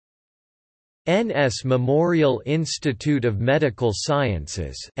NS Memorial Institute of Medical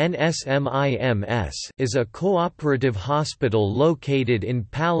Sciences (NSMIMS) is a cooperative hospital located in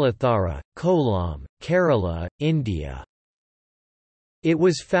Palathara, Kollam, Kerala, India. It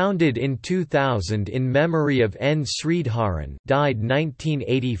was founded in 2000 in memory of N. Sridharan, died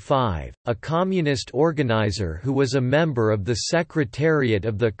 1985, a communist organizer who was a member of the Secretariat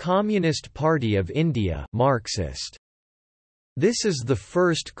of the Communist Party of India, Marxist. This is the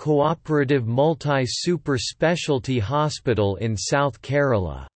first cooperative multi-super specialty hospital in South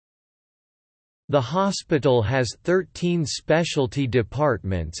Kerala. The hospital has 13 specialty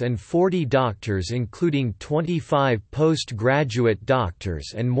departments and 40 doctors, including 25 postgraduate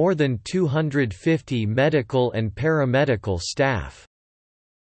doctors and more than 250 medical and paramedical staff.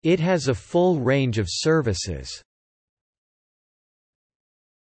 It has a full range of services.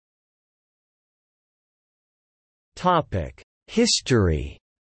 History.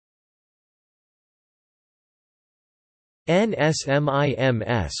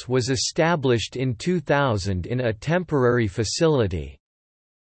 NSMIMS was established in 2000 in a temporary facility.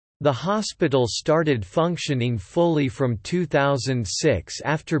 The hospital started functioning fully from 2006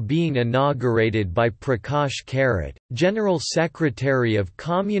 after being inaugurated by Prakash Karat, General Secretary of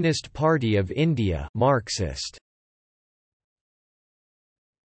Communist Party of India, Marxist.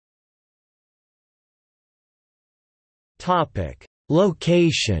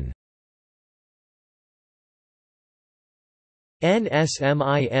 Location.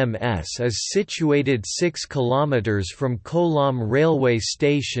 NSMIMS is situated 6 km from Kollam railway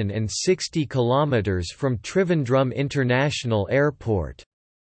station and 60 km from Trivandrum International Airport.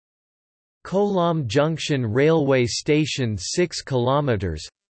 Kollam Junction railway station 6 km.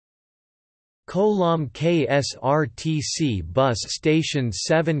 Kollam KSRTC bus station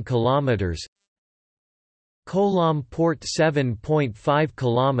 7 km. Kollam Port 7.5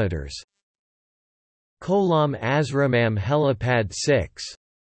 km. Kollam Asramam helipad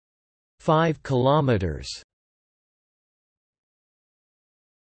 6.5 km.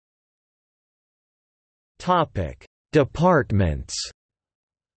 Topic: Departments.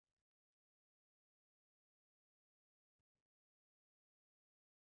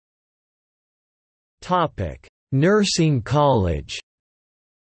 Topic: Nursing College.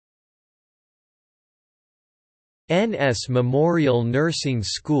 NS Memorial Nursing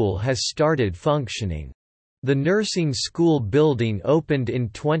School has started functioning. The nursing school building opened in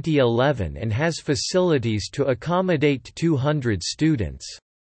 2011 and has facilities to accommodate 200 students.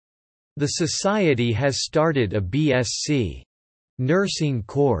 The society has started a BSc nursing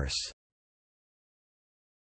course.